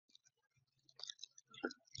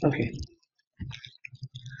Okay,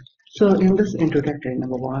 so in this introductory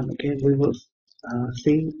number one, okay, we will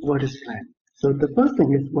see what is planning. So the first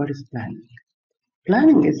thing is, what is planning?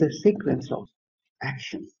 Planning is a sequence of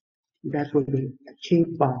actions that will be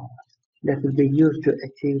achieved by, that will be used to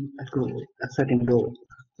achieve a goal, a certain goal.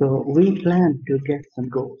 So we plan to get some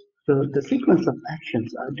goals. So the sequence of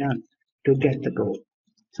actions are done to get the goal.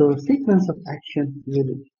 So sequence of action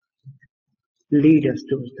will lead us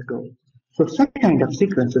towards the goal. So such kind of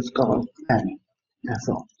sequence is called planning. That's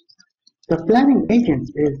all. The planning agent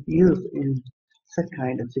is used in such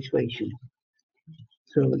kind of situation.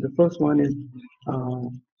 So the first one is uh,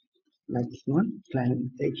 like this one, planning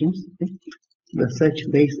agents, okay? The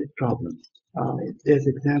search-based problem. There's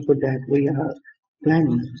example that we are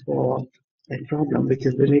planning for a problem which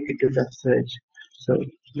is related to the search. So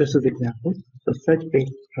this is example. So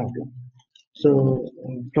search-based problem. So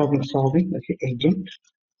problem solving, okay, agent.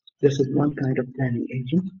 This is one kind of planning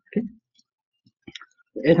agent. Okay.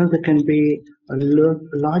 Another can be a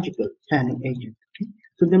logical planning agent. Okay?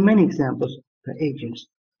 So there are many examples of agents,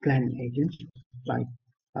 planning agents, like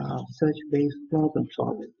search-based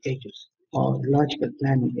problem-solving agents or logical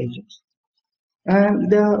planning agents.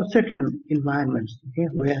 And there are certain environments, okay,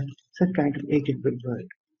 where such kind of agent will work.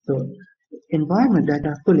 So environments that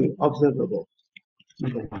are fully observable,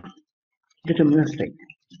 number one, deterministic,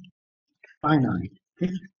 finite,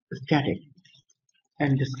 okay, static,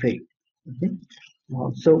 and discrete. Okay?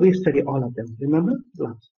 So we study all of them. Remember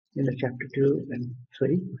last in the chapter 2 and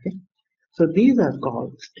 3. Okay. So these are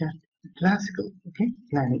called classical, okay,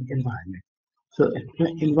 planning environment. So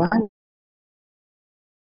environment,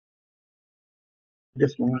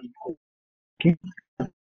 this one, okay,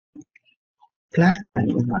 classical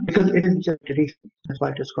planning environment, because it is just traditional. That's why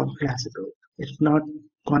it is called classical. It's not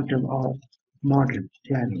quantum or modern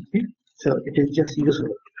planning. Okay. So it is just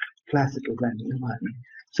usual classical planning environment.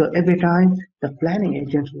 So every time the planning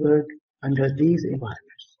agents work under these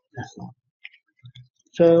environments. That's all.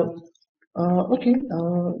 So, okay,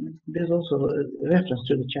 there's also a reference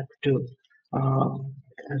to the chapter 2. Uh,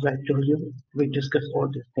 as I told you, we discussed all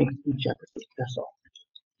these things in chapter 2. That's all.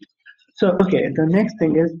 So, okay, the next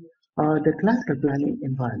thing is the classical planning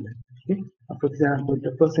environment. Okay? For example,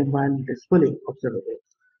 the first environment is fully observable.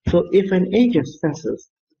 So, if an agent senses,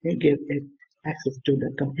 okay, give it access to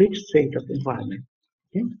the complete state of environment.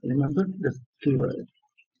 Okay? Remember this keyword,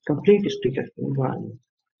 complete state of environment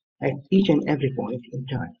at each and every point in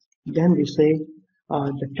time. Then we say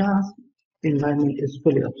the task environment is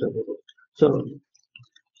fully observable. So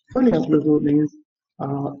fully observable means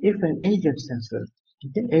if an agent sensor,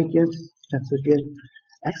 okay, agent sensor gives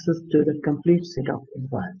access to the complete state of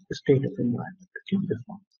environment, okay, this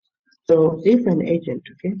one. So if an agent,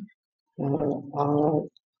 okay, are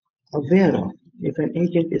aware of, if an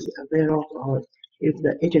agent is aware of, or if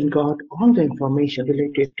the agent got all the information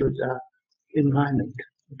related to the environment,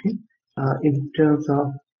 okay, in terms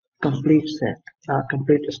of complete set,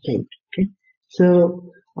 complete state, okay.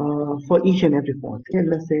 So for each and every point, okay,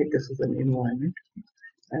 let's say this is an environment,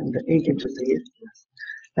 and the agent is here,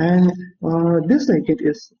 and this agent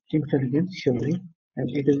is intelligent, surely, and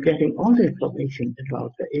it is getting all the information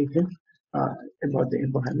about the agent, about the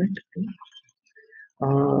environment, okay?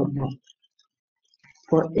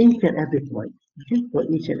 For each and every point, okay, for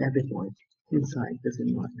each and every point inside this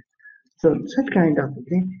environment. So such kind of,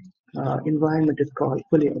 okay, environment is called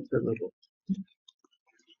fully observable.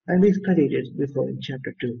 And we studied it before in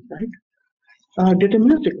chapter 2, right?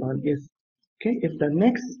 Deterministic one is, okay, if the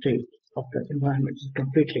next state of the environment is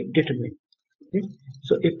completely determined. Okay?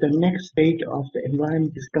 So if the next state of the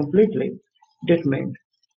environment is completely determined,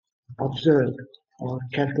 observed, or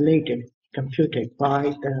calculated, computed by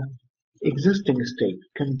the existing state,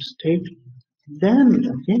 current state, then,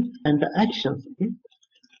 okay, and the actions, okay,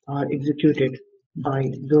 are executed by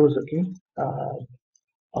those, okay,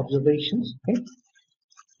 observations, okay,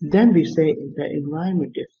 then we say the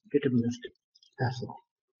environment is deterministic. That's all.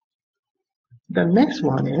 The next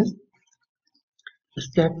one is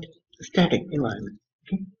stat static environment.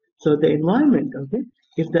 Okay, so the environment, okay,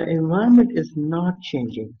 if the environment is not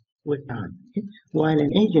changing with time, okay, while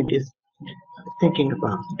an agent is thinking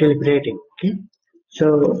about deliberating, okay,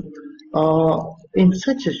 so in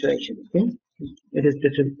such situation, okay, it is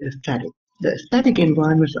static. The static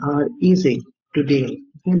environments are easy to deal,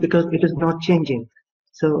 okay, because it is not changing.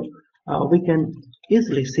 So we can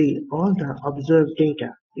easily see all the observed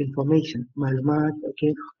data, information, malumat,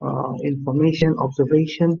 okay, information,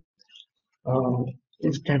 observation, uh,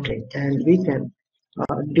 instantly, and we can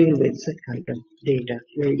deal with such kind of data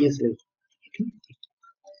very easily. Okay?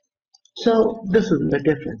 So this is the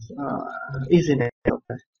difference, isn't it, of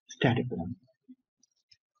the static one.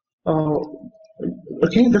 Uh,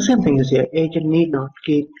 okay, the same thing is here. Agent need not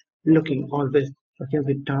keep looking always, okay,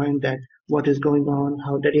 with time that what is going on,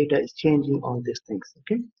 how the data is changing, all these things.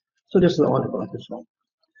 Okay, so this is all about this one.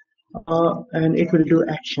 And it will do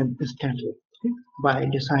action instantly, okay, by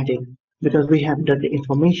deciding, because we have done the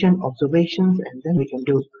information, observations, and then we can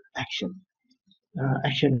do action.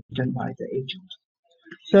 Action done by the agent.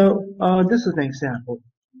 So this is an example.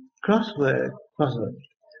 Crossword puzzle.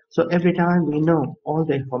 So every time we know all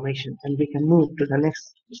the information and we can move to the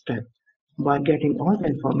next step by getting all the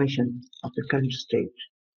information of the current state.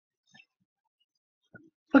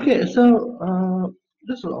 Okay, so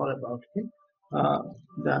this is all about it.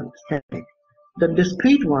 The static. The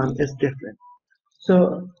discrete one is different.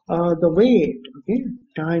 So the way, okay,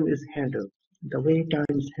 time is handled, the way time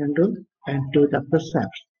is handled, and to the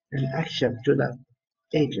perception and action to the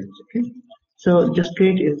agents. Okay, so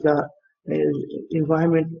discrete is the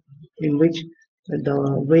environment in which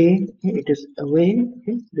the way, okay, it is a way.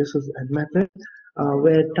 Okay, this is a method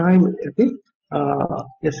where time, okay,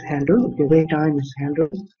 is handled. The way time is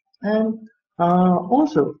handled, and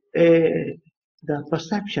also the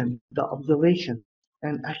perception, the observation,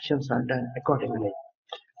 and actions are done accordingly.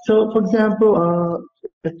 So, for example,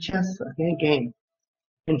 the chess, okay, game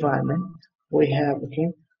environment, we have, okay,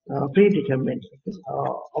 predetermined,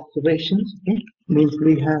 observations. Okay, means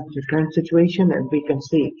we have the current situation and we can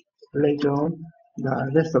see later on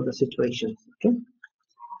the rest of the situations. Okay,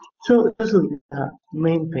 so this is the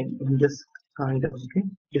main thing in this kind of, okay,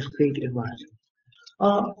 discrete environment.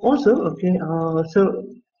 Also, okay, so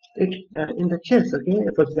it in the chess, okay,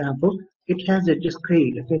 for example, it has a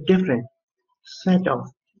discrete, okay, different set of,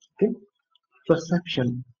 okay,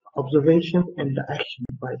 perception, observation, and the action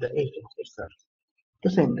by the agent itself. The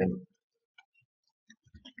same thing.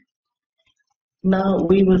 Now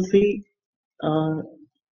we will see uh,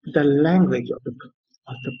 the language of the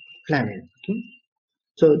planning. Okay,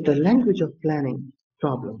 so the language of planning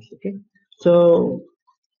problems. Okay, so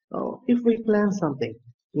if we plan something,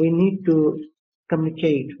 we need to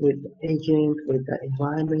communicate with the agent, with the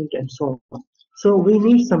environment, and so on. So we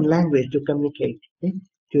need some language to communicate, okay,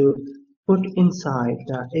 to put inside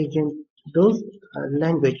the agent those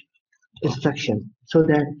language instruction so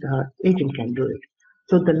that agent can do it.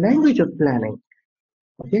 So the language of planning,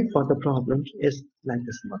 okay, for the problems is like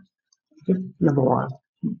this one. Okay? Number one,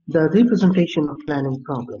 the representation of planning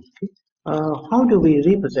problems. Okay? How do we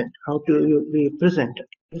represent? How do we present,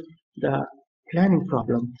 okay, the planning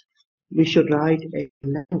problem? We should write a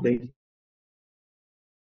language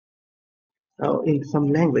in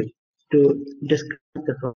some language to describe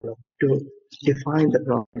the problem, to define the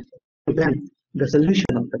problem, to plan the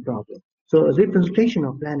solution of the problem. So representation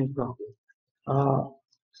of planning problem. Uh,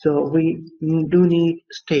 so we do need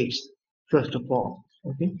states first of all.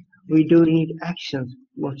 Okay, we do need actions.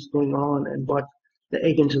 What's going on and what the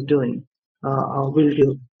agents are doing, will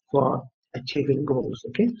do for achieving goals.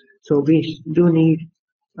 Okay, so we do need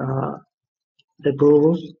uh, the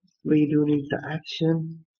goals. We do need the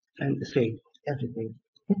action and the state, everything,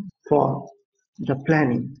 okay, for the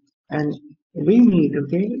planning, and we need,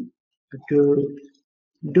 okay, to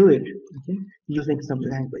do it, okay, using some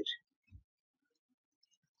language.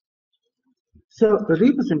 So the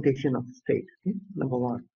representation of the state, okay, number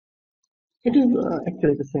one, it is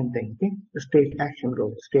actually the same thing. Okay, the state action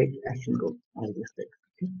goal, all these things.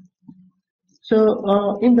 Okay?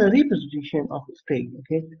 So in the representation of the state,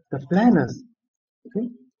 okay, the planners, okay,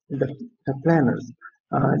 the, the planners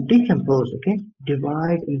decompose, okay,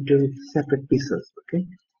 divide into separate pieces. Okay,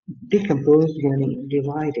 decompose meaning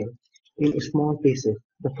dividing in small pieces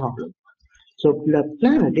the problem. So the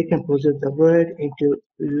planner decomposes the word into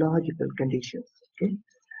logical conditions. Okay,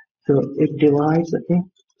 so it divides, okay,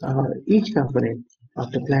 each component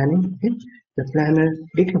of the planning. Okay, the planner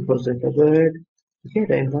decomposes the word, okay,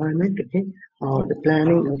 the environment, okay, the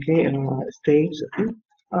planning, okay, states, okay.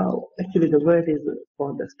 Actually, the word is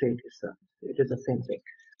for the state itself. It is the same thing.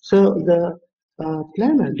 So the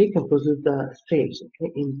planner decomposes the states,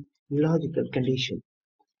 okay, in logical condition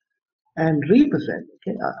and represent,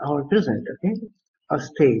 okay, or present, okay, a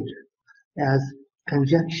state as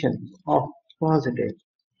conjunction of positive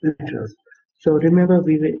letters. So remember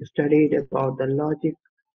we studied about the logic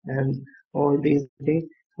and all these, okay,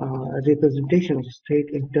 representation of state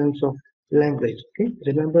in terms of language. Okay,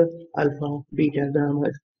 remember alpha, beta, gamma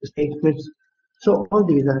statements. So all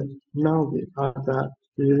these are now are the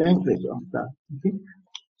language of the, okay,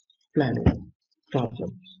 planning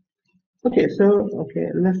problems. Okay, so okay,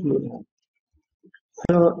 let's move on.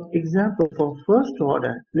 So example for first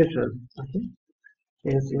order literal, okay,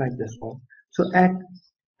 is like this one. So at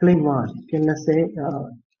plane one, okay, let's say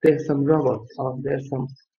there's some robots or there's some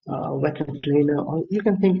vacuum cleaner, or you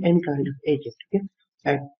can think any kind of agent, okay,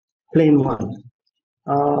 at plane one.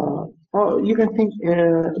 Or you can think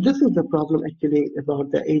this is the problem actually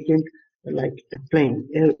about the agent, like a plane,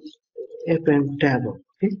 airplane travel.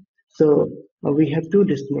 Okay, so we have two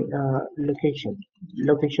distinct locations.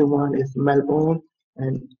 Location one is Melbourne,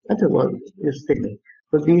 and other one is Sydney.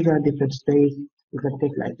 So these are different states. You can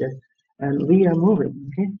think like that, and we are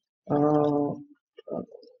moving. Okay, uh,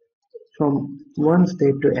 from one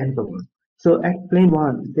state to another one. So at plane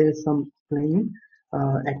one, there's some plane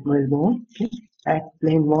at Melbourne. Okay? At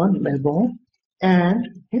plane one, Melbourne, and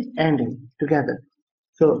it's ending together.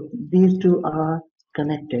 So these two are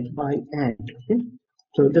connected by and. Okay?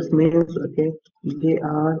 So this means okay, they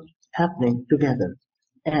are happening together.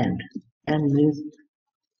 And means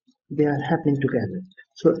they are happening together.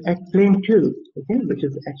 So at plane two, okay, which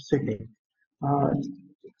is at Sydney. Uh,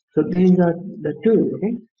 so these are the two,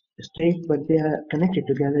 okay, states, but they are connected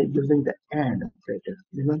together using the AND operator.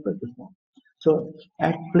 Remember this one. So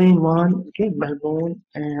at plane one, okay, Melbourne,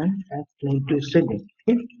 and at plane two, Sydney.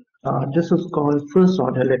 Okay, this is called first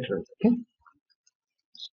order literal. Okay,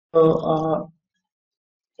 so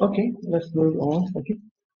okay, let's move on. Okay,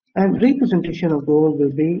 and representation of goal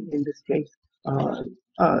will be in this case, uh,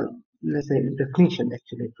 uh, let's say definition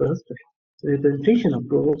actually first. Okay. Representation of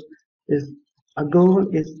goals is a goal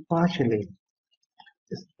is partially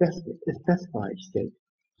specified state.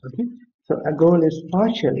 Okay, so a goal is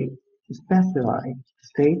partially specified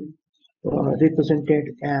state represented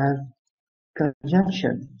as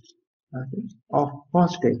conjunction okay, of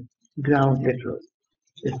positive ground literals.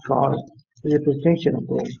 It's called representation of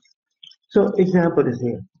goals. So example is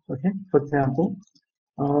here. Okay, for example,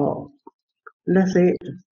 uh, let's say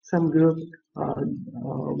some group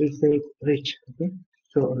we say rich. Okay,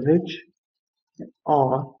 so rich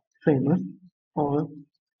or famous or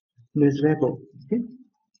miserable. Okay,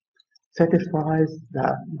 satisfies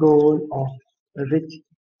the goal of rich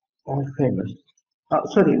or famous.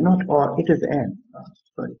 Sorry, not or, it is and.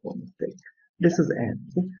 Sorry for mistake. This is and.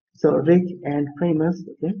 Okay? So rich and famous,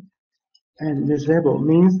 okay, and miserable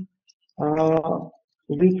means uh,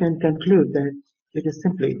 we can conclude that it is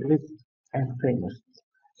simply rich and famous.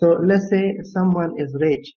 So let's say someone is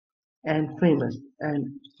rich and famous and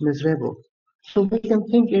miserable. So we can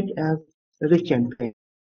think it as rich and famous.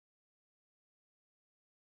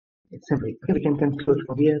 It's simply we can conclude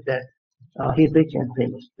from here that he's rich and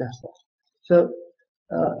famous. That's all. So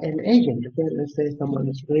an agent, okay, let's say someone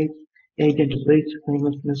is rich, agent is rich,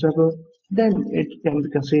 famous, miserable, then it can be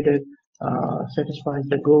considered satisfies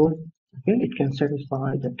the goal. Okay, it can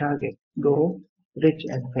satisfy the target goal, rich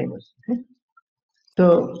and famous. Okay,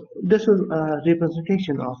 so this is a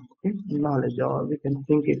representation of okay, knowledge, or we can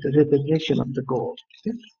think it's a representation of the goal.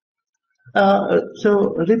 Okay?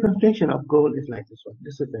 So representation of goal is like this one.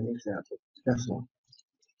 This is an example. That's all.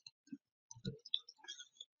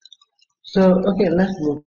 So okay, let's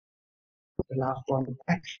move to the last one.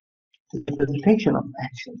 Action. Representation of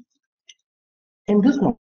action. In this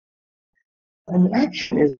one, an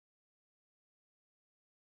action is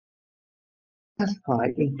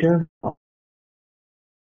classified in terms of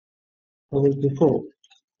before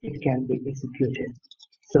it can be executed.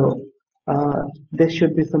 So there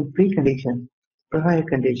should be some precondition, prior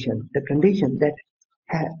condition, the condition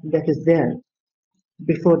that is there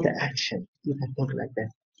before the action. You can think like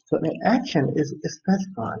that. So an action is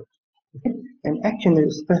specified. Okay? An action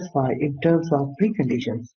is specified in terms of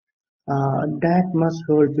preconditions that must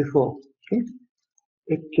hold before. Okay?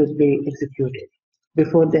 It should be executed.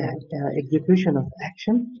 Before the execution of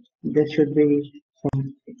action, there should be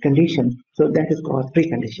some condition. So that is called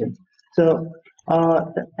precondition. So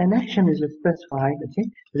an action is specified. Okay,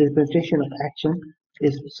 the representation of action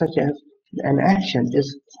is such as an action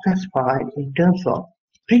is specified in terms of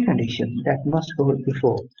precondition that must hold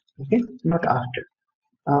before. Okay, not after.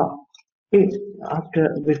 Uh, if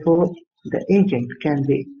after before the agent can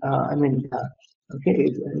be, okay,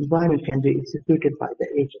 environment can be executed by the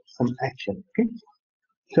agent, some action. Okay,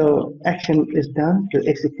 so action is done to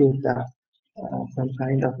execute the some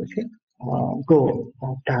kind of okay, goal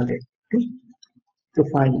or target okay, to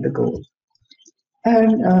find the goal,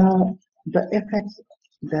 and the effects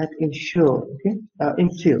that ensue. Okay?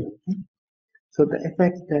 So the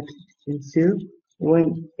effects that ensue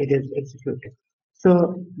when it is executed.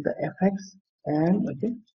 So the effects and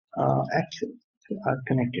okay, action are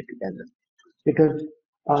connected together because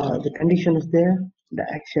the condition is there, the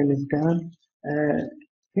action is done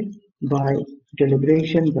okay, by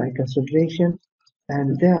deliberation, by consideration,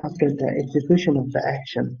 and thereafter the execution of the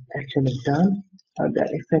action is done, the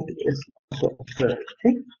effect is also observed.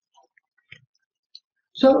 Okay?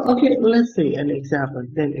 So, okay, let's see an example,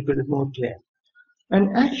 then it will be more clear.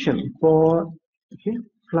 An action for okay,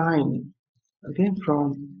 flying from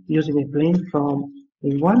using a plane from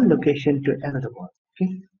one location to another one.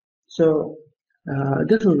 Okay, so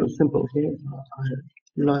this is a simple,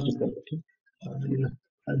 logical,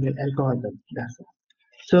 algorithm. That's all.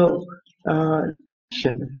 So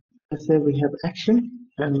action. Let's say we have action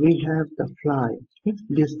and we have the fly. Okay?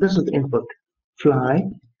 This is the input. Fly.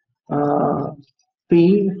 Uh,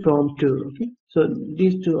 P from to. Okay, so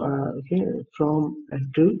these two are from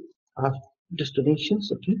and to are destinations.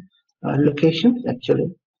 Okay, locations actually,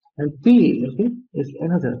 and P is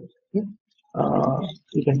another. Okay,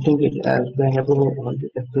 you can think it as variable or you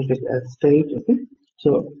can think it as state. Okay,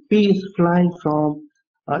 so P is flying from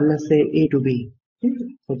let's say A to B.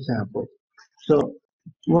 Okay, for example. So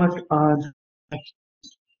what are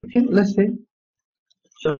let's say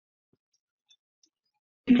so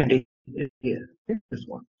condition is here. Okay, this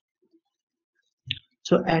one.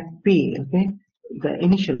 So at P, the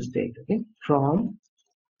initial state, from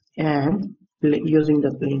and using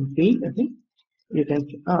the plane P, you can,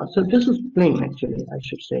 so this is plane actually, I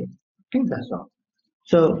should say. Okay, that's all.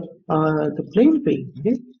 So the plane P,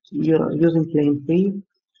 you're using plane P,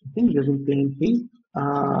 using plane P,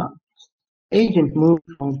 agent move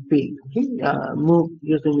from P, move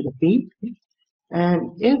using the P,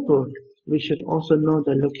 and airport, we should also know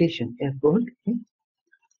the location, airport,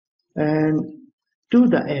 and to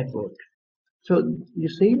the airport. So you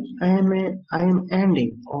see, I am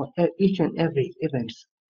ending or each and every events.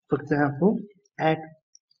 For example, at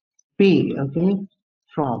P,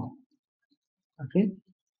 from, okay,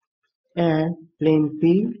 and plane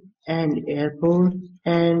P and airport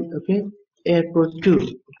and airport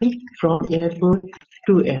to, from airport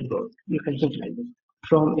to airport. You can think like this.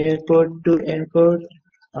 From airport to airport,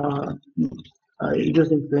 uh,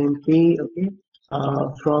 using plane P,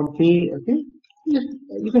 from P, yes,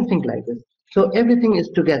 you can think like this. So everything is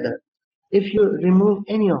together. If you remove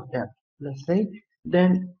any of them, let's say,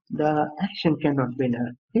 then the action cannot be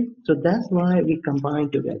done. Okay? So that's why we combine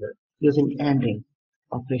together using ANDing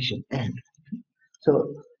operation AND.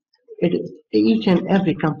 So each and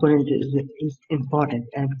every component is important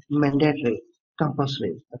and mandatory,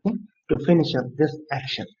 compulsory, to finish up this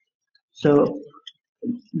action. So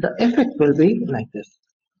the effect will be like this.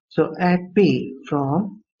 So add P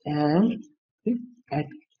from and add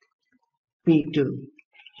P2.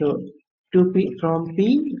 So 2P from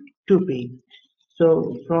P to P.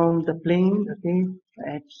 So from the plane,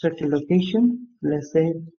 at such a location, let's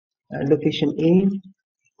say location A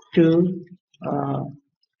to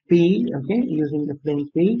P, using the plane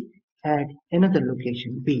P at another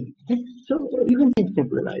location B. Okay? So you can think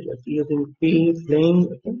simple like this, using P plane,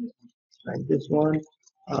 like this one.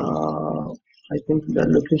 I think the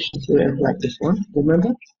locations were like this one.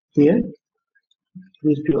 Remember here,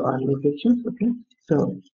 these two are locations. Okay,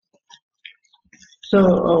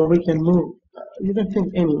 so we can move. You can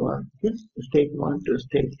think anyone. Yes, state one to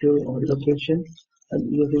state two or location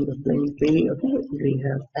using the plane P. Okay, we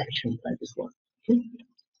have action like this one. Okay,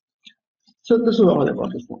 so this is all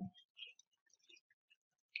about this one.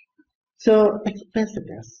 So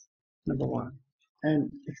expressiveness, number one, and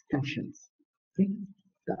extensions. Okay,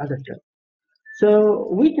 the other two. So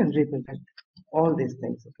we can represent all these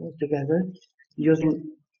things together using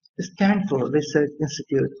Stanford Research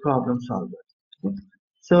Institute problem solver. Okay?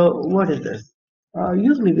 So what is this?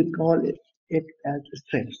 Usually we call it as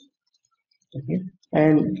strips,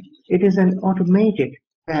 and it is an automated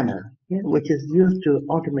planner which is used to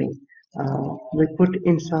automate. We put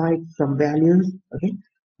inside some values,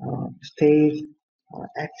 states,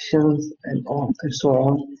 actions, and on and so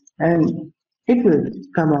on, and it will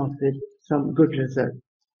come out with some good result,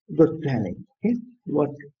 good planning.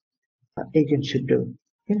 What agent should do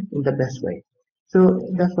in the best way. So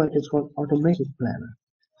that's why it is called automated planner.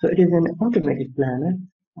 So it is an automated planner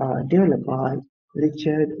developed by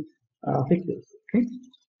Richard Vickers,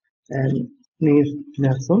 and Nils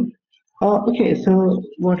Nelson. Okay, so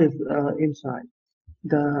what is inside?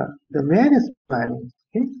 The various planning,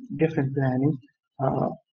 different planning, uh,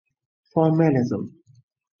 formalism,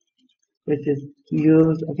 which is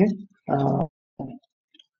used uh,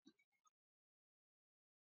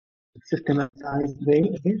 systematized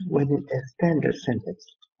way within a standard sentence.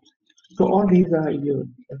 So all these are used.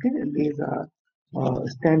 These are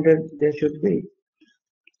standard. There should be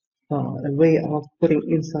a way of putting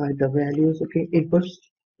inside the values. Inputs,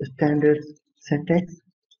 standard syntax,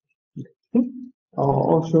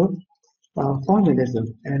 also formalism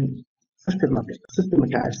and systematic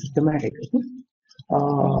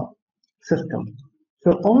uh, system.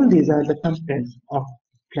 So all these are the components of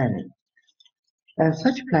planning. And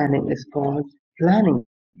such planning is called planning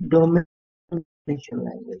domain definition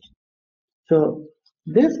language. So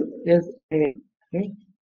this is a okay,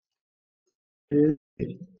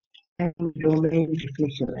 planning domain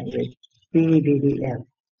definition language, PDDL.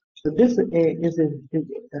 So this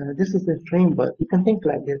is a framework. You can think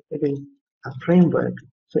like this. It is a framework.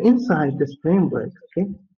 So inside this framework, okay,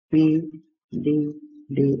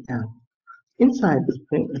 PDDL. Inside this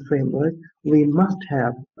framework, we must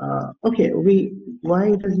have why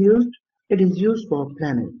it is used? It is used for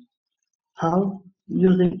planning. How?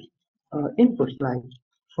 Using inputs like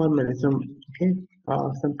formalism, okay,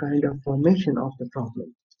 or some kind of formation of the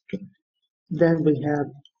problem. Okay. Then we have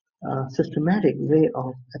a systematic way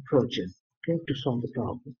of approaches, okay, to solve the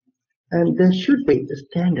problem. And there should be a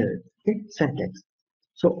standard, okay, syntax.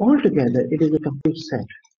 So altogether, it is a complete set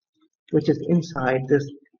which is inside this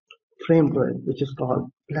framework, which is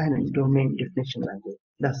called planning domain definition language.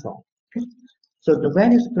 That's all. Okay. So the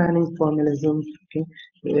various planning formalisms, okay,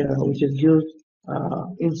 which is used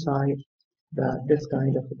inside this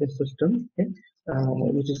kind of a system, okay,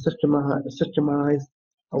 which is systemized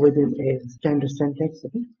within a standard syntax.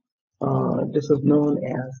 Okay. This is known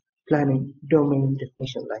as planning domain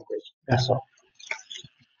definition language. That's all.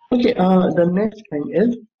 Okay. The next thing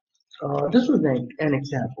is this is an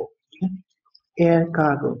example. Okay. Air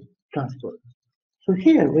cargo transport. So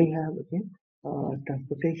here we have okay,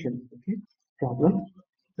 transportation okay, problem.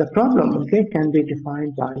 The problem okay, can be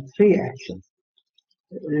defined by three actions: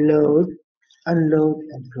 load, unload,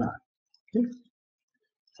 and fly. Okay?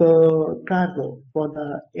 So cargo for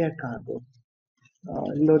the air cargo,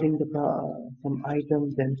 loading some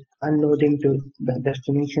items and unloading to the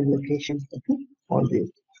destination location. Okay, all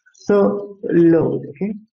these. So load,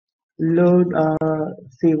 okay, load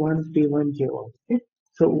C1, P1, J1. Okay,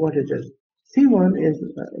 so what is this? C1 is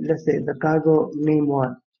let's say the cargo name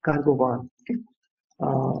one, cargo one. Okay,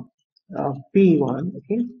 uh, P1,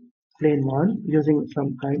 okay, plane one using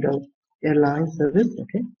some kind of airline service.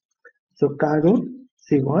 Okay, so cargo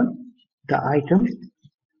C1, the item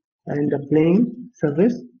and the plane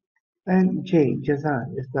service, and J,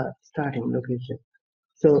 Jazan is the starting location.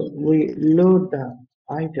 So we load the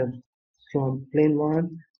item from plane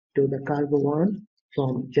one to the cargo one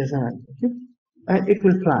from Jazan. Okay? And it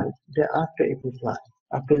will fly. Thereafter it will fly.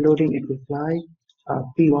 After loading it will fly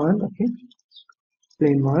P1, okay,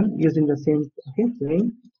 plane one using the same okay,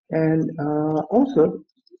 plane and also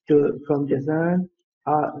to from Jazan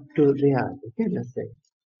to Riyadh. Okay, let's say.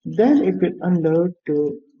 Then it will unload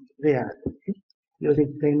to Riyadh. Okay,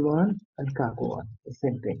 using plane one and cargo one, the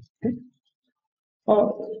same thing. Okay.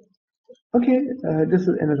 Oh, okay, this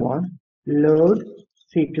is another one. Load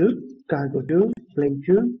C2, cargo 2, plane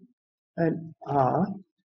 2, and R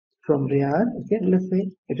from Riyadh. Okay, let's say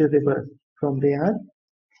it is reverse. From Riyadh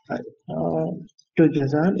uh, to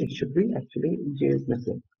Jazan, it should be actually J is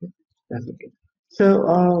missing. Okay, that's okay.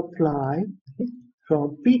 So fly okay,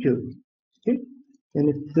 from P2. Okay, then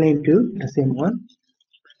it's plane 2, the same one,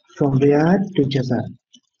 from Riyadh to Jazan.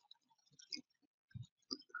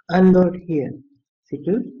 Unload here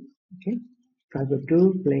C2. Okay, cargo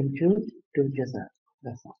 2, plane 2 to Jazan.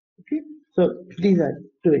 That's all. Okay, so these are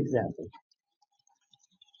two examples.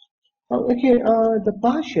 Okay, the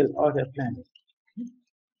partial order planning.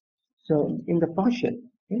 So in the partial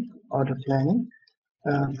okay, order planning,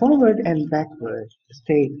 forward and backward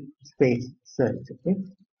state space search okay,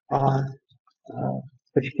 are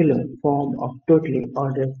particular form of okay,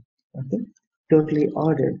 totally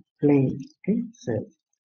ordered plane okay, search.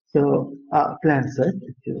 So plan search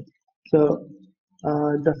actually. So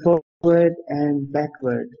the forward and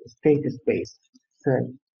backward state space search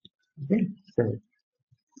okay, search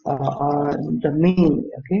are the main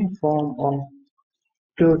okay form of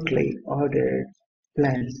totally ordered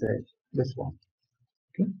plan search. This one.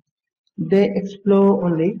 Okay. They explore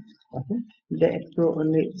only okay. They explore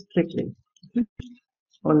okay,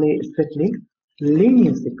 only strictly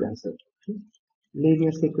linear sequences. Okay.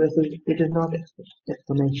 Linear sequences. It is not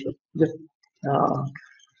exponential. Just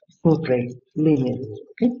smooth rate linearly.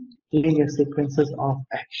 Okay. Linear sequences of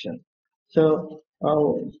action. So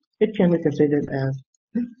it can be considered as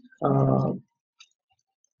uh,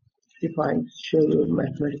 if I show you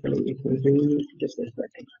mathematically, it will be just as I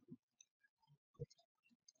think.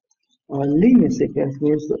 Linear sequence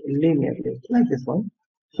means linearly, like this one.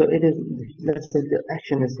 So it is, let's say the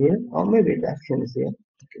action is here, or maybe the action is here.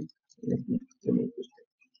 Okay. Let me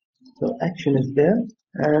so action is there,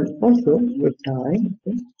 and also with time,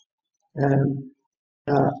 okay, and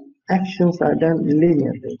actions are done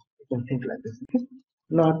linearly. You can think like this, okay,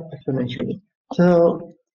 not exponentially.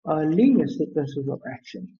 So linear sequences of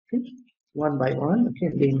action, okay, one by one, okay,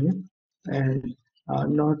 linear, and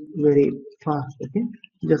not very fast, okay,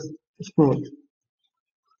 just smooth.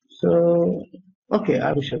 So, okay,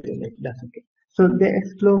 I will show you later. That's okay. So they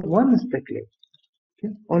explore one strictly,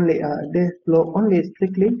 okay? Only they explore only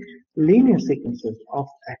strictly linear sequences of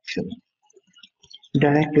action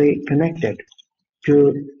directly connected to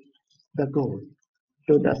the goal,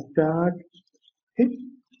 to the start, okay,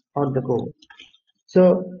 or the goal.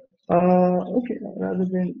 So, okay, rather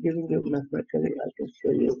than giving you mathematically, I can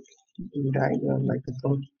show you in diagram like this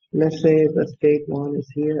one. Let's say the state one is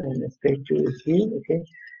here and the state two is here, okay,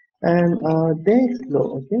 and they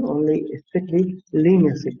explore, okay, only strictly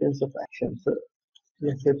linear sequence of action. So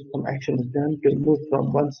let's say some action is done to move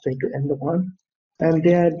from one state to another one, and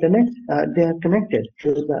they are connected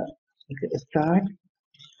to the start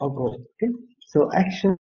or goal. Okay, so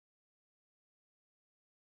action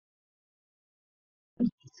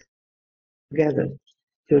together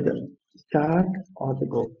to the start or the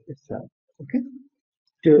goal itself. Okay,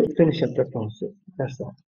 to finish up the process. That's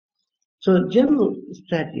all. So the general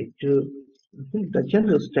strategy to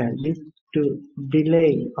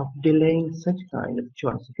delaying such kind of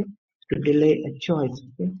choice, okay, to delay a choice,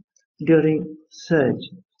 okay, during search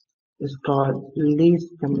is called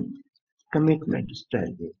commitment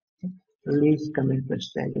strategy. Okay? Least commitment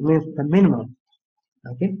strategy means the minimum,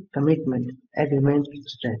 okay, commitment agreement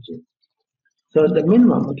strategy. So the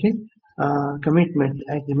minimum, okay, commitment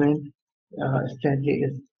agreement strategy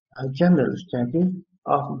is a general strategy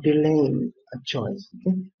of delaying a choice.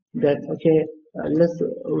 Okay, that okay, let's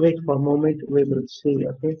wait for a moment. We will see.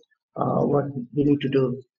 Okay, what we need to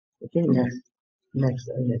do. Okay, next.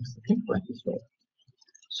 Okay, like this way.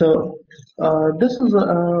 So this is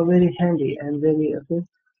very handy and very okay.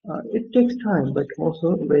 It takes time, but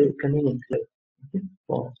also very conveniently, okay,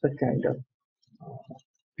 for such kind of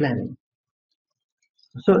planning.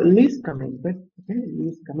 So least commitment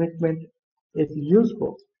is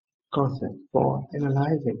useful concept for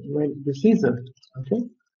analyzing when decisions, okay,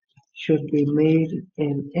 should be made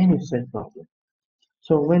in any set problem.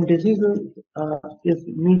 So when decision is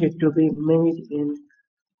needed to be made in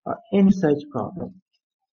any such problem,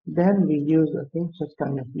 then we use such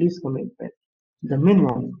kind of least commitment, the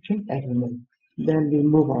minimum agreement. Then we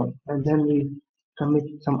move on, and then we commit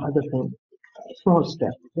some other thing, small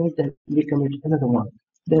step. Okay? Then we commit another one.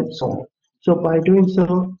 Then so on. So by doing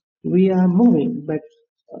so, we are moving, but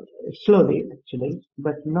slowly actually,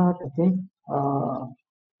 but not uh,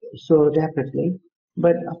 so rapidly.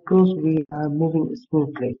 But of course, we are moving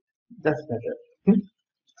smoothly. That's better. Okay?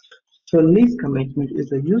 So least commitment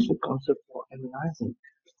is a useful concept for analyzing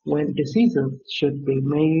when decisions should be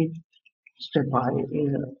made step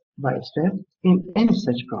by step in any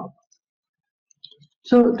such problem.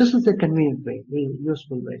 So this is a convenient way, a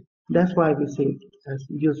useful way. That's why we say it as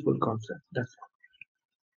useful concept. That's all.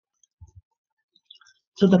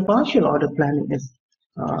 So the partial order planning is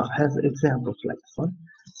has examples like this one.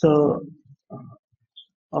 So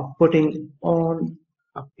of putting on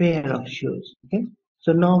a pair of shoes. Okay.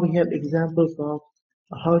 So now we have examples of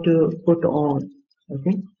how to put on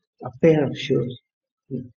a pair of shoes.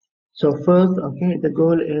 So first, okay, the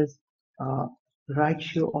goal is uh, right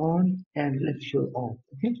shoe on and left shoe on.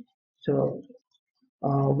 Okay. So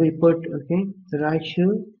we put the right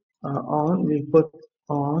shoe on. We put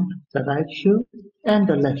on the right shoe and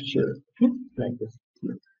the left shoe. Okay, like this.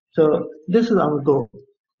 So this is our goal.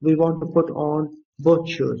 We want to put on both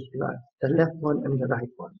shoes, right? The left one and the right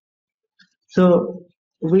one. So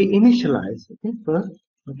we initialize, okay, first,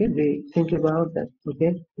 okay, we think about that,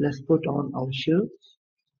 okay, let's put on our shoe.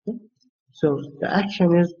 Okay? So the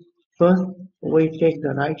action is first we take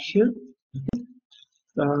the right shoe,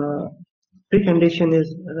 precondition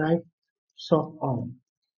is right sock on.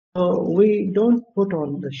 So we don't put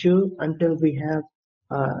on the shoe until we have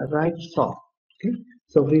right sock. Okay.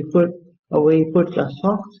 So we put the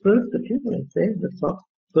socks first. Okay. Let's say the socks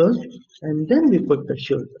first, and then we put the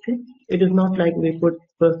shoes. Okay. It is not like we put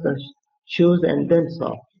first the shoes and then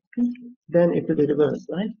socks. Okay. Then it will be reversed,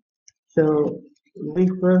 right? So we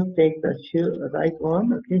first take the shoe right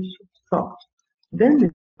one. Okay. Socks. Then we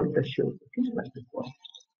put the shoes. Okay. Like this one.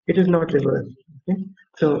 It is not reversed. Okay.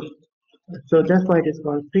 So that's why it is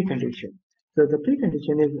called precondition. So the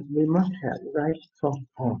precondition is we must have right sock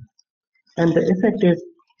on. And the effect is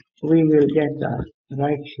we will get the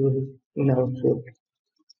right shoes in our foot.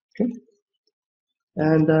 Okay.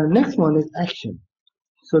 And the next one is action.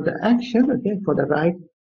 So the action, okay, for the right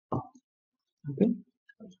sock. Okay.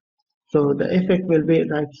 So the effect will be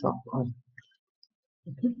right sock on.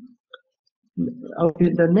 Okay. Okay,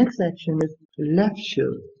 the next action is left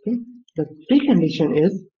shoe. Okay. The precondition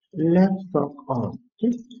is left sock on.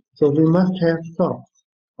 Okay. So we must have socks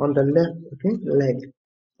on the left, okay, leg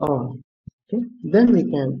on, okay, then we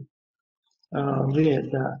can wear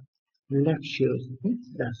the left shoes, okay,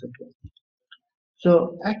 that's okay. So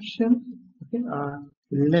action, okay, are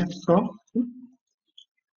left sock, okay,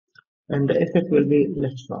 and the effect will be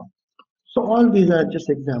left sock. So all these are just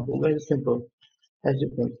example, very simple as you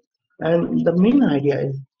can. And the main idea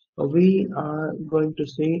is we are going to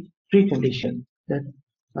say precondition that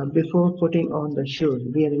before putting on the shoes,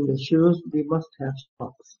 wearing the shoes, we must have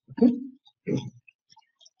socks. Okay.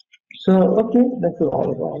 So okay, that's all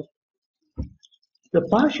about the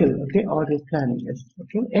partial. Okay, order planning is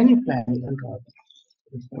okay any planning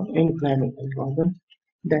algorithm, any planning algorithm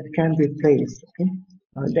that can be placed. Okay,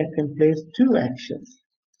 that can place two actions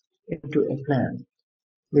into a plan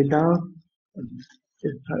without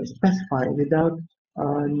specifying, without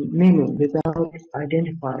naming, without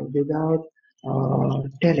identifying, without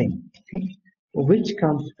telling. Okay? Which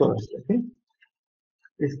comes first? Okay,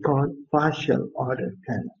 is called partial order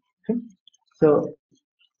planning. Okay, so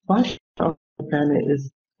partial order planning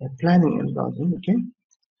is a planning algorithm. Okay,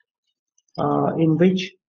 in which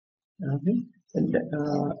okay, and,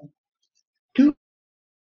 two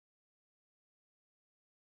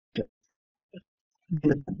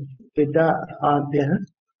without are there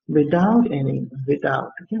without any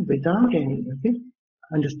okay,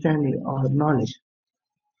 understanding or knowledge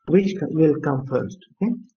which will come first.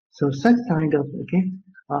 Okay, so such kind of okay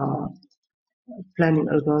uh, planning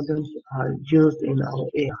algorithms are used in our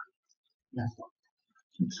AI. That's all.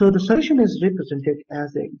 So the solution is represented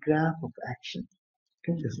as a graph of action.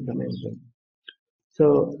 Okay, this is the main thing.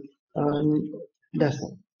 So that's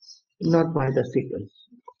all. Not by the sequence.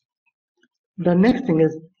 The next thing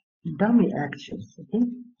is dummy actions. Okay,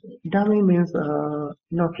 dummy means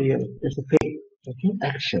not real. It's a fake. Okay,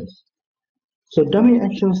 actions. So dummy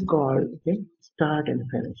actions called okay start and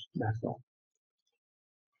finish. That's all,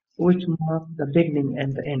 which mark the beginning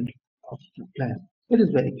and the end of the plan. It is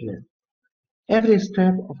very clear. Every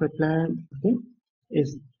step of a plan okay,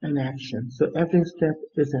 is an action. So every step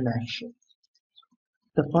is an action.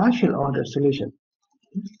 The partial order solution,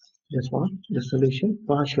 this one, the solution,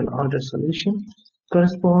 partial order solution,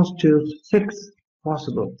 corresponds to six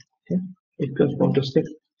possible. Okay, it corresponds to six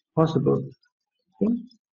possible okay,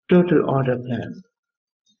 total order plan.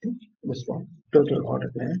 Okay, this one, total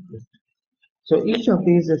order plan. So each of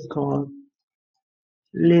these is called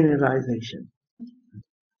linearization.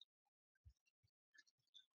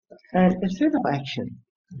 And a set of action.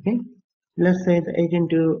 Okay, let's say the agent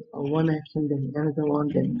do one action, then another one,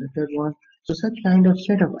 then the third one. So such kind of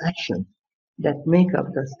set of actions that make up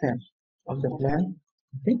the steps of the plan.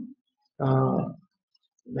 Okay, uh,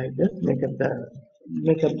 like this, make up the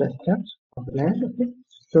steps of the plan. Okay,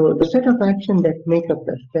 so the set of action that make up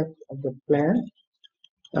the steps of the plan.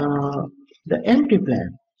 Uh, the empty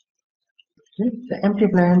plan. Okay, the empty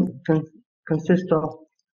plan consists of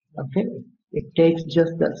okay, it takes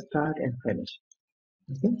just the start and finish.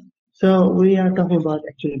 Okay, so we are talking about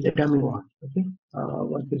actually the dummy one. Okay,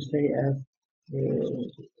 what we say as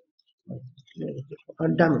a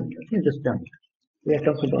dummy. Okay, this dummy. We are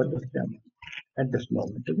talking about this dummy at this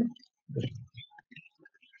moment. Okay.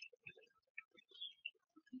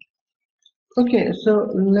 Okay, so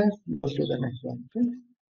let's go to the next one. Okay.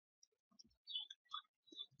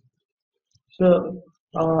 So,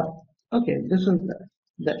 okay, this is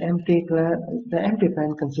the empty plan. The empty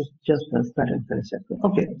plan consists just of start and finish.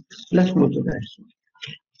 Okay, let's move to the next one.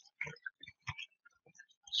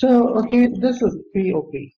 So, okay, this is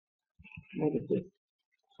POP. What is it?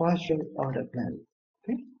 Partial order plan.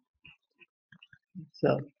 Okay,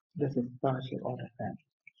 so this is partial order plan.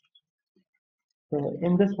 So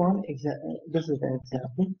in this one, this is an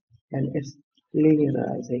example, and it's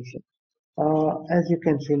linearization. As you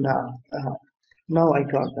can see now, now I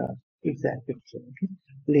got the exact picture. Okay,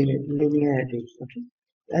 linearity. Okay,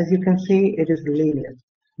 as you can see, it is linear,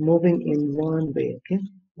 moving in one way. Okay,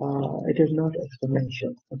 it is not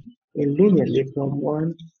exponential. Okay? In linearly from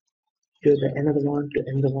one to the another one to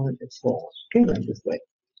another one, and so on. Okay, like this way.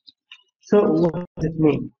 So what does it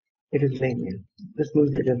mean? It is linear. This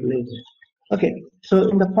means it is linear. Okay, so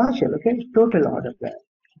in the partial, okay, total order plan.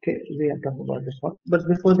 Okay, we are talking about this one. But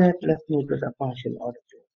before that, let's move to the partial order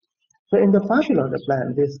plan. So in the partial order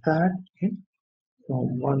plan, they start okay,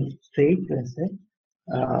 from one state, let's say.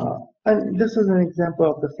 And this is an example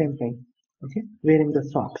of the same thing. Okay, wearing the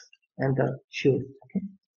socks and the shoes. Okay,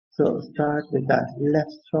 so start with the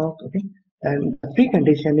left sock. Okay, and the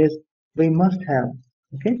precondition is we must have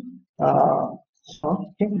okay sock.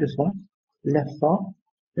 Okay, this one left sock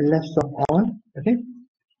on. Okay,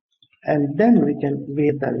 and then we can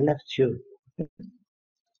wear the left shoe. Okay?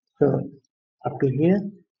 So up to here,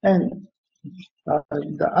 And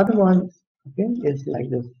the other one, okay, is like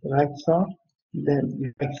this: right saw,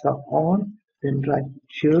 then right saw on, then right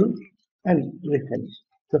shoe, and we finish.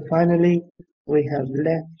 So finally, we have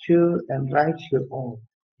left shoe and right shoe on,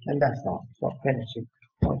 and that's all for finishing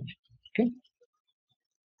point. Okay.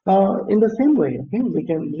 In the same way, okay, we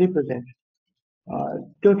can represent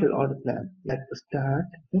total order plan like the start.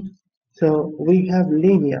 Okay? So we have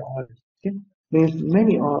linear order. Okay? Means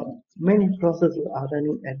many processes are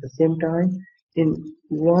running at the same time in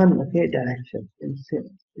one okay direction in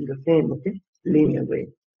the same okay linear way.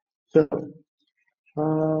 So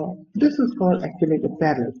this is called actually the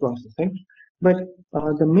parallel process, right? But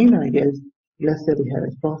the main idea is, let's say we have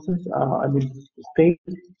a process, I mean state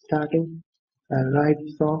starting right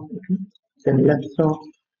saw, okay, then left saw,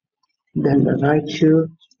 then the right shoe,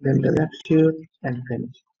 then the left shoe, and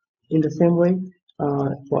finish. In the same way,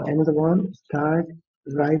 for another one, start,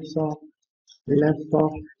 right sock, left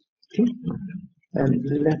sock, okay,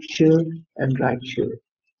 and left shoe and right shoe.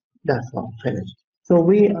 That's all, finish. So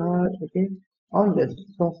we are okay on this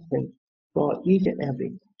processing for each and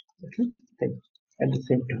every okay thing at the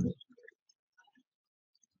same time,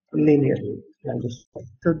 linearly, like this.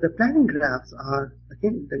 So the planning graphs are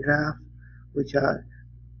again the graph which are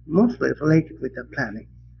mostly related with the planning.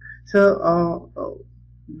 So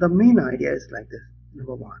the main idea is like this.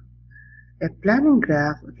 Number one, a planning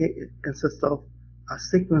graph okay it consists of a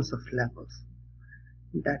sequence of levels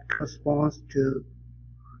that corresponds to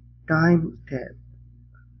time step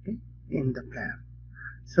okay, in the plan.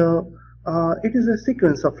 So it is a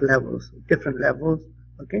sequence of levels, different levels,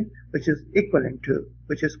 okay, which is equivalent to,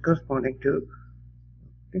 which is corresponding to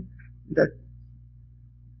okay, the,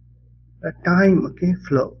 the time okay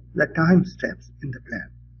flow, the time steps in the plan.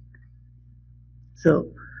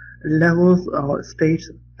 So levels or states,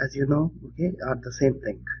 as you know, okay, are the same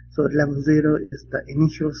thing. So level 0 is the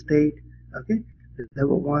initial state, okay.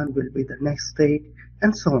 Level 1 will be the next state,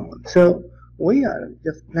 and so on. So we are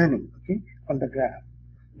just planning, okay, on the graph,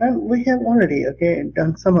 and we have already, okay,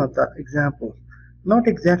 done some of the examples. Not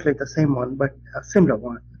exactly the same one, but a similar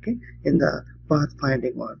one, okay, in the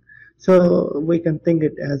pathfinding one. So we can think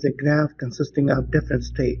it as a graph consisting of different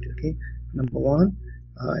states, okay. Number one,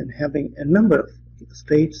 and having a number of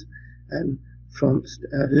states, and from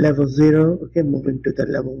level 0 okay moving to the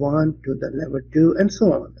level 1 to the level 2 and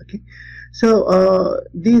so on, okay. So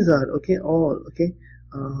these are okay all okay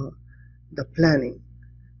the planning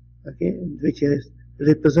okay which is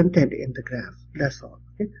represented in the graph. That's all,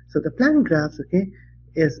 okay. So the planning graphs okay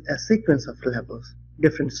is a sequence of levels,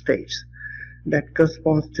 different states that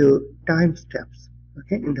corresponds to time steps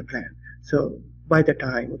okay in the plan. So by the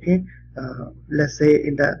time okay let's say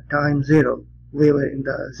in the time 0 we were in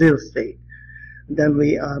the 0 state, then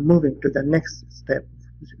we are moving to the next step,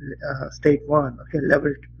 state 1 okay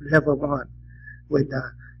level 1 with the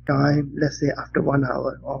time, let's say after 1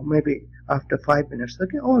 hour or maybe after 5 minutes,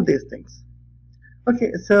 okay, all these things.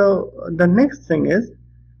 Okay, so the next thing is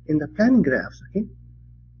in the planning graphs, okay,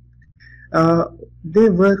 uh, they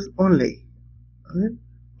works only okay,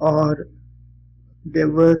 or they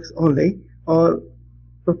works only or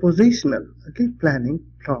propositional okay planning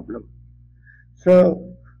problem.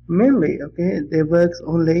 So mainly okay they works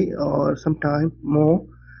only or sometimes more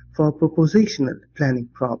for propositional planning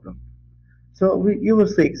problem. So you will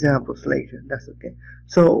see examples later. That's okay.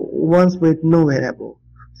 So ones with no variable.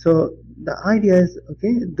 So the idea is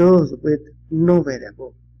okay those with no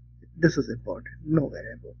variable. This is important. No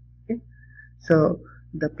variable. Okay. So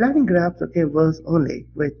the planning graphs okay works only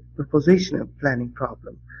with propositional planning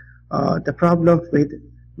problem. The problem with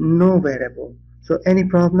no variable. So any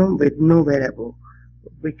problem with no variable,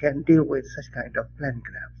 we can deal with such kind of planning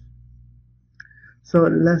graphs. So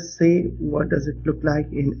let's see what does it look like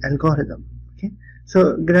in algorithm. Okay,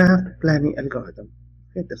 so graph planning algorithm.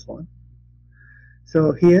 Okay, this one.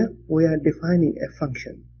 So here we are defining a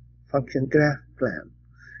function graph plan,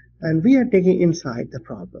 and we are taking inside the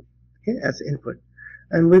problem okay as input,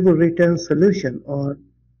 and we will return solution or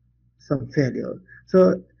some failure.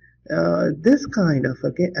 So this kind of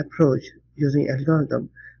okay approach using algorithm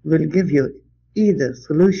will give you either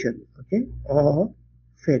solution okay or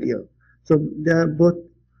failure. So there are both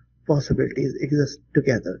possibilities exist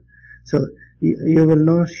together. So you will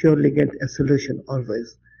not surely get a solution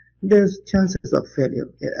always. There's chances of failure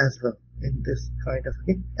as well in this kind of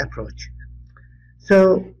okay, approach.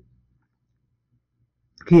 So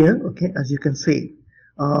here, okay, as you can see,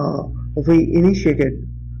 we initiated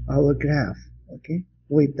our graph, okay,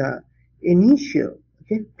 with the initial,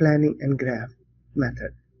 okay, planning and graph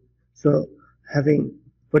method. So having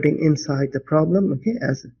putting inside the problem, okay,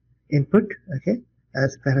 as input, okay,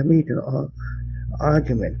 as parameter or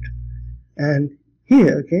argument. And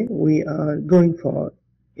here, okay, we are going for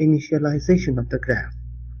initialization of the graph.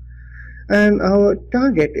 And our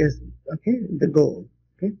target is, okay, the goal,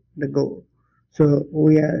 okay, the goal. So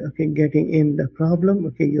we are, okay, getting in the problem,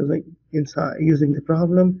 okay, using the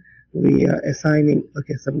problem, we are assigning,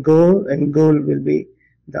 okay, some goal, and goal will be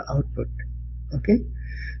the output, okay.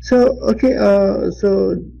 So, okay,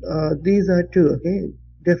 these are two, okay,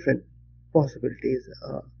 different possibilities.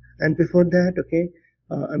 And before that, okay,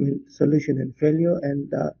 I mean solution and failure,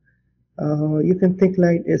 and you can think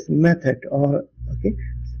like this method, or okay,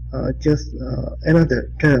 just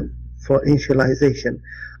another term for initialization.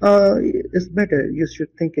 It's better you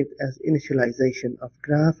should think it as initialization of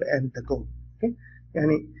graph and the goal. Okay,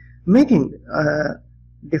 and making a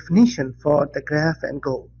definition for the graph and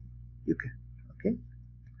goal. You can, okay.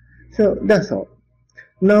 So that's all.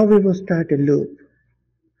 Now we will start a loop.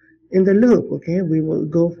 In the loop, okay, we will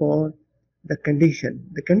go for the condition.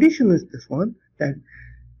 The condition is this one, that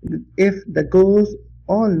if the goals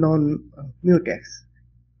all non-mutex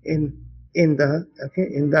in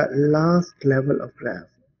the last level of graph,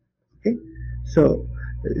 okay. So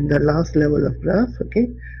in the last level of graph, okay,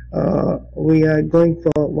 we are going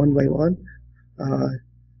for one by one.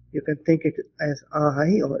 You can think it as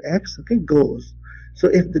I or X, okay, goals. So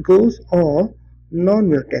if the goals are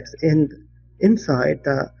non-mutex inside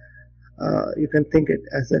the, you can think it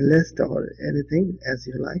as a list or anything as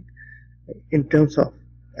you like in terms of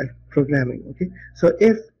programming, okay. So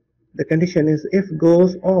if the condition is if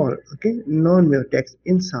goes all, okay, non-mutex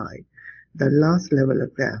inside the last level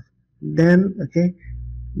of graph, then okay,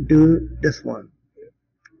 do this one,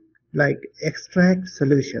 like extract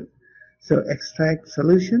solution. So extract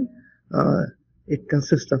solution, it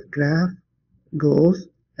consists of graph, goals,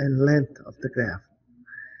 and length of the graph,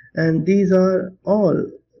 and these are all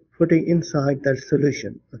putting inside the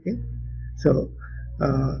solution, okay. So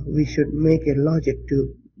we should make a logic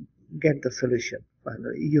to get the solution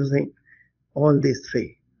finally using all these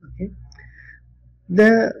three, okay.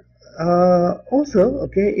 There also,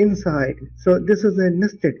 okay, inside, so this is a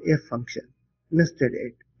nested if function, nested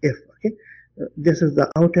if, okay. This is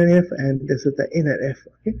the outer if and this is the inner if,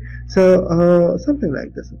 okay. So something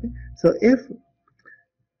like this, okay. So if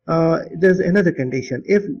there's another condition,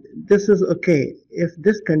 if this is okay, if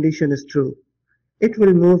this condition is true, it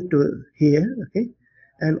will move to here, okay,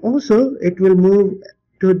 and also it will move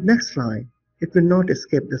to the next line. It will not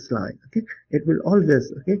escape this line, okay. It will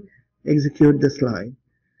always, okay, execute this line.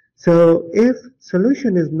 So if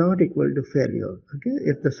solution is not equal to failure, okay,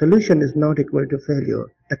 if the solution is not equal to failure,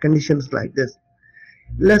 the condition is like this.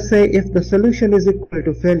 Let's say if the solution is equal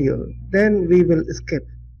to failure, then we will skip,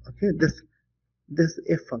 okay, this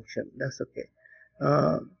if function. That's okay.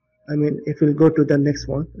 I mean, it will go to the next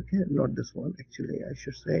one, okay, not this one, actually, I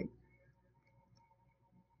should say.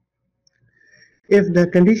 If the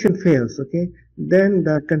condition fails, okay, then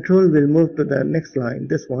the control will move to the next line,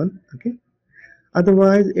 this one, okay.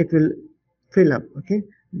 Otherwise, it will fill up, okay,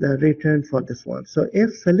 the return for this one. So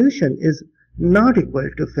if solution is not equal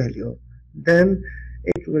to failure, then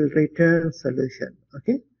it will return solution,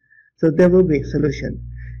 okay. So there will be solution.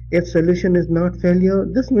 If solution is not failure,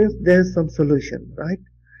 this means there is some solution, right?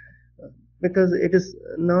 Because it is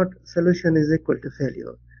not solution is equal to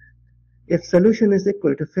failure. If solution is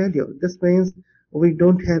equal to failure, this means we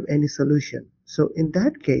don't have any solution. So in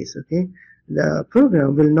that case, okay, the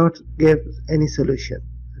program will not give any solution.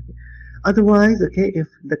 Okay. Otherwise, okay, if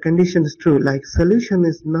the condition is true, like solution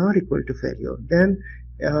is not equal to failure, then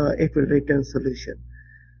it will return solution.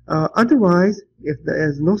 Otherwise, if there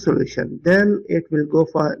is no solution, then it will go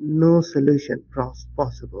for no solution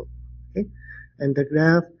possible. Okay, and the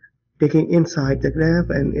graph taking inside the graph,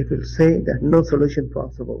 and it will say that no solution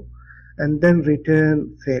possible, and then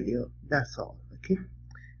return failure. That's all. Okay,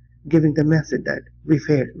 giving the message that we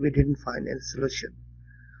failed, we didn't find any solution.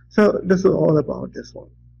 So this is all about this one.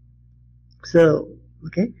 So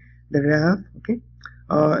okay, the graph, okay,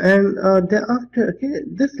 and thereafter, okay,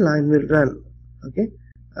 this line will run, okay,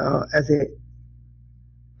 as a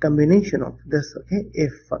combination of this, okay,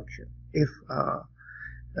 if function, if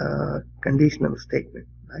conditional statement,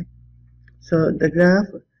 right? So the graph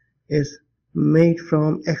is made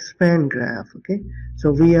from expand graph, okay.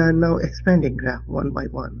 So we are now expanding graph one by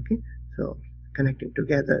one, okay. So connecting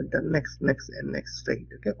together the next and next state,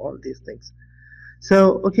 okay, all these things.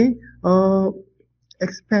 So okay,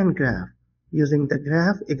 expand graph using the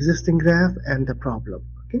graph, existing graph, and the problem,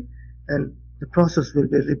 okay, and the process will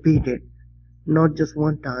be repeated, not just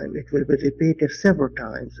one time, it will be repeated several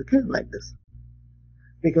times, okay, like this,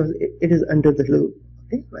 because it is under the loop,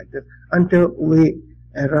 okay, like this, until we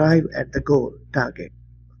arrive at the goal target,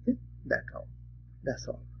 okay, that's all. That's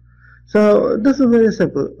all. So this is very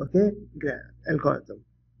simple, okay, algorithm.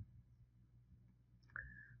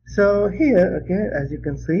 So here, okay, as you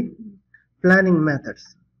can see, planning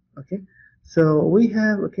methods, okay. So we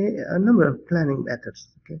have, okay, a number of planning methods,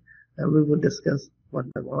 okay, and we will discuss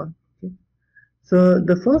one by one, okay. So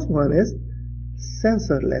the first one is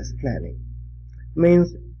sensorless planning.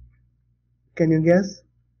 Means, can you guess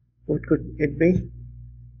what could it be?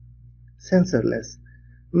 Sensorless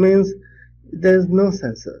means there is no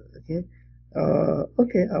sensor, okay.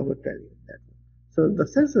 Okay, I will tell you that. So the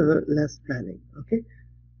sensorless planning, okay,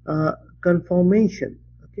 conformation,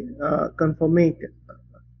 okay, conformate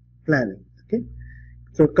planning, okay.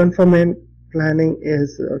 So conformant planning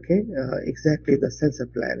is, okay, exactly the sensor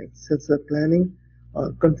planning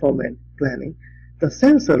or conformant planning. The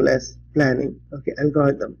sensorless planning, okay,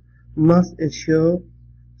 algorithm must ensure,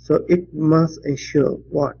 so it must ensure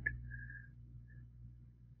what?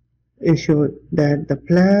 Ensure that the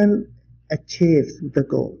plan achieves the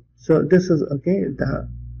goal. So this is, okay, the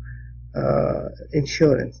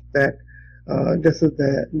insurance that this is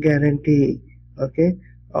the guarantee, okay,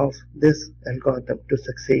 of this algorithm to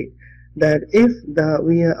succeed. That if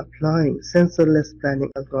we are applying sensorless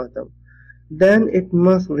planning algorithm, then it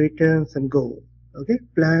must return some goal. Okay,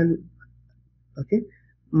 plan, okay,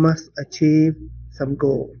 must achieve some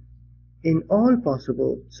goal in all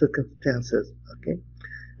possible circumstances. Okay,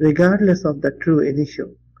 regardless of the true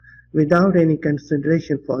initial, without any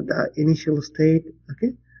consideration for the initial state.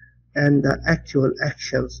 Okay, and the actual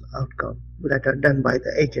actions outcome that are done by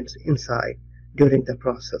the agents inside during the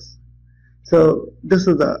process. So this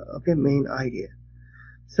is the, okay, main idea.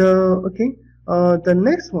 So, okay, the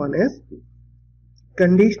next one is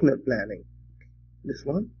conditional planning. This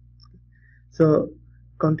one. So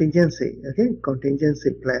contingency, okay,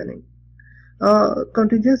 contingency planning.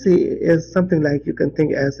 Contingency is something like you can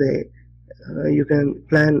think as a you can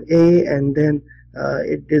plan A and then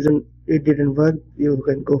it didn't work, you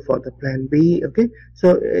can go for the plan B, okay.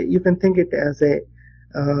 So you can think it as a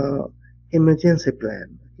uh, emergency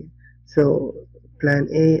plan, okay. So plan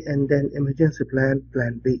A and then emergency plan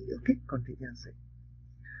B, okay, contingency.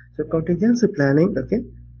 So contingency planning, okay,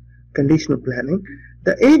 conditional planning,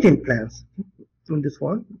 the agent plans in this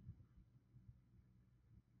one.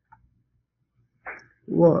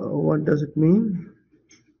 What does it mean?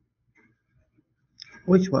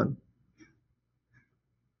 Which one?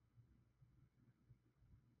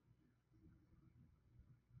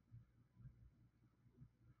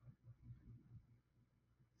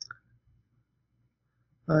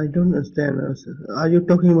 I don't understand. Are you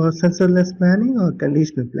talking about sensorless planning or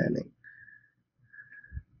conditional planning?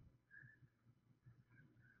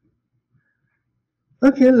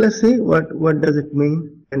 Okay, let's see what does it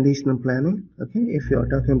mean, conditional planning. Okay, if you are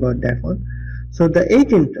talking about that one. So the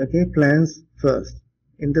agent, okay, plans first.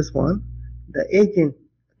 In this one, the agent,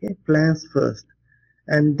 okay, plans first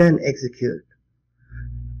and then execute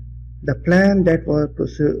the plan that was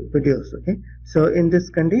produced. Okay, so in this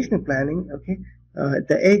conditional planning, okay,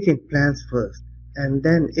 the agent plans first and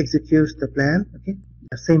then executes the plan. Okay,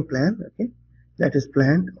 the same plan, okay, that is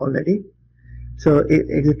planned already. So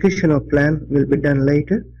execution of plan will be done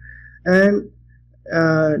later, and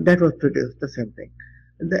that was produced, the same thing.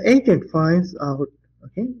 The agent finds out,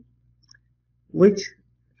 okay, which,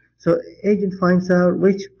 so agent finds out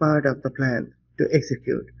which part of the plan to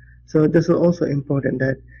execute. So this is also important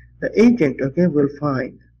that the agent, okay, will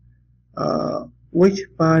find which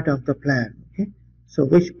part of the plan, okay, so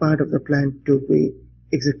which part of the plan to be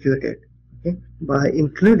executed, okay, by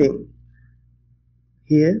including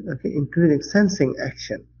here, okay, including sensing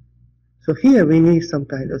action. So here we need some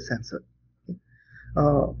kind of sensor, okay,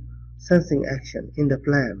 sensing action in the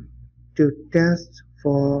plan to test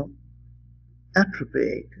for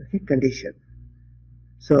appropriate, okay, condition.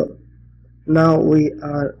 So now we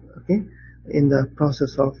are, okay, in the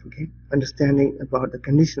process of, okay, understanding about the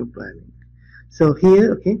conditional planning. So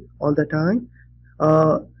here, okay, all the time,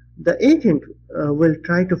 the agent will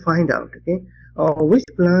try to find out, okay, which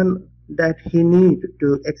plan that he need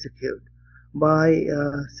to execute by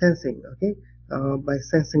sensing, okay, by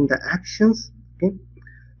sensing the actions, okay,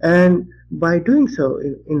 and by doing so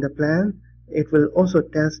in the plan, it will also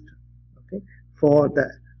test, okay, for the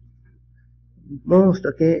most,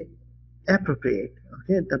 okay, appropriate,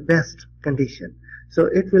 okay, the best condition. So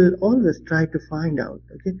it will always try to find out,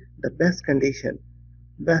 okay, the best condition,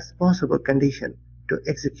 best possible condition to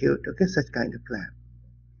execute, okay, such kind of plan.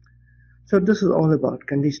 So this is all about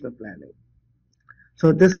conditional planning.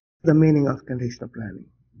 So this is the meaning of conditional planning.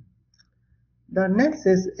 The next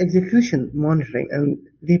is execution monitoring and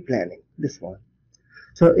replanning, this one.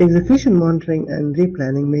 So execution monitoring and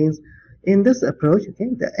replanning means In this approach, okay,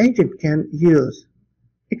 the agent can use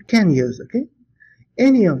okay,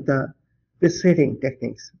 any of the preceding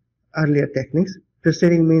techniques, earlier techniques.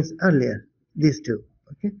 Preceding means earlier, these two,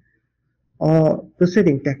 okay, or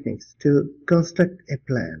preceding techniques to construct a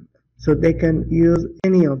plan. So they can use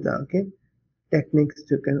any of the techniques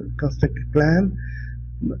to construct a plan.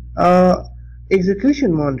 Uh,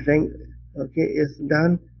 Execution monitoring, okay, is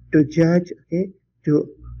done to judge, okay, to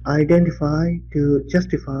identify, to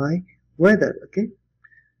justify whether, okay,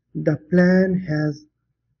 the plan has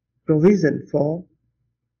provision for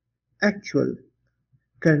actual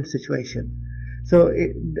current situation. So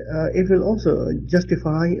it will also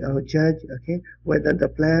justify or judge, okay, whether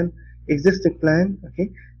the existing plan, okay,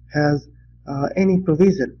 has any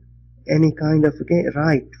provision, any kind of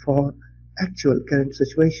right for actual current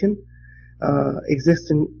situation,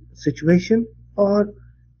 existing situation, or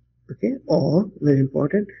very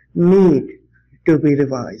important, need to be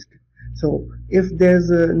revised. So if there's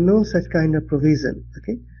no such kind of provision,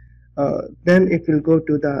 okay, then it will go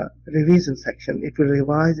to the revision section. It will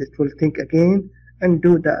revise, it will think again and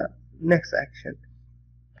do the next action.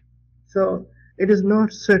 So it is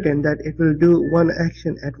not certain that it will do one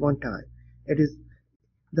action at one time. It is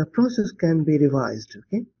the process can be revised,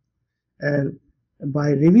 okay, and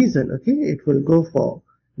by revision, okay, it will go for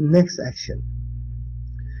next action.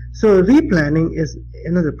 So replanning is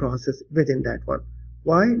another process within that one.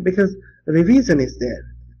 Why? Because revision is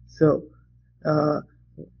there. So uh,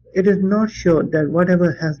 it is not sure that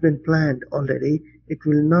whatever has been planned already, it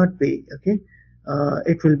will not be, okay,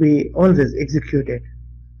 it will be always executed,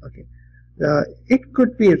 okay. It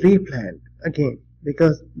could be replanned again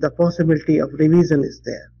because the possibility of revision is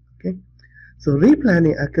there, okay. So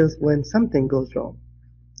replanning occurs when something goes wrong.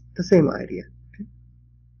 The same idea. Okay?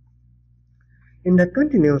 In the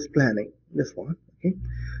continuous planning, this one, okay,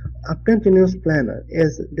 a continuous planner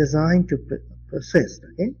is designed to persist,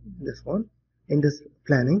 okay, this one. In this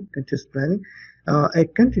continuous planning, a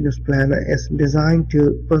continuous planner is designed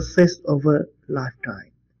to persist over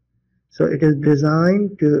lifetime. So it is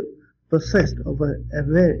designed to persist over a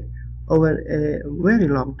very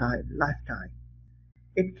long lifetime.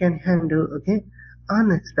 It can handle, okay,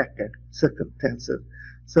 unexpected circumstances.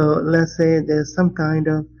 So let's say there's some kind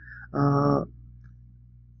of uh,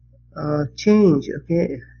 change,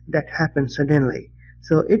 okay, that happens suddenly.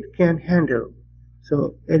 So it can handle.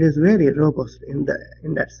 So it is very robust in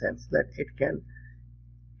that sense that it can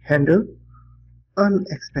handle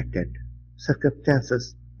unexpected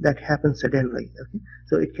circumstances that happen suddenly. Okay,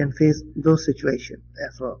 so it can face those situations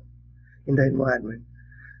as well in the environment.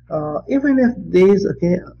 Even if these,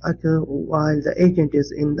 okay, occur while the agent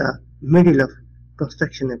is in the middle of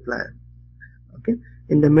construction a plan, okay,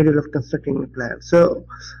 in the middle of constructing a plan. So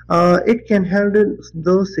it can handle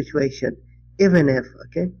those situations even if,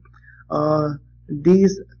 okay, uh,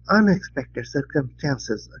 these unexpected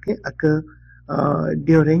circumstances, okay, occur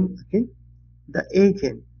during, okay, the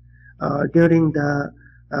agent during the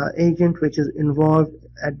agent which is involved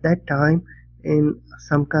at that time in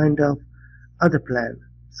some kind of other plan,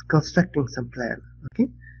 constructing some plan, okay.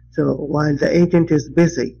 So while the agent is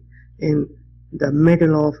busy in in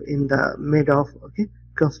the mid of, okay,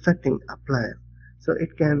 constructing a plan, so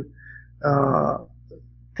it can uh,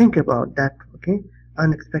 think about that, okay,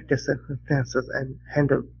 unexpected circumstances and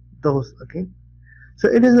handle those, okay. So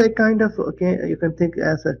it is a kind of, okay, you can think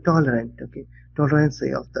as a tolerant, okay, tolerance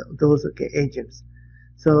of those, okay, agents.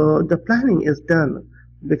 So the planning is done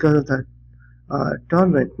because of the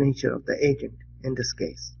tolerant nature of the agent in this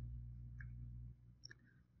case.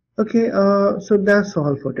 Okay, so that's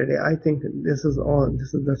all for today. I think this is all.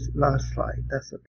 This is the last slide. That's it.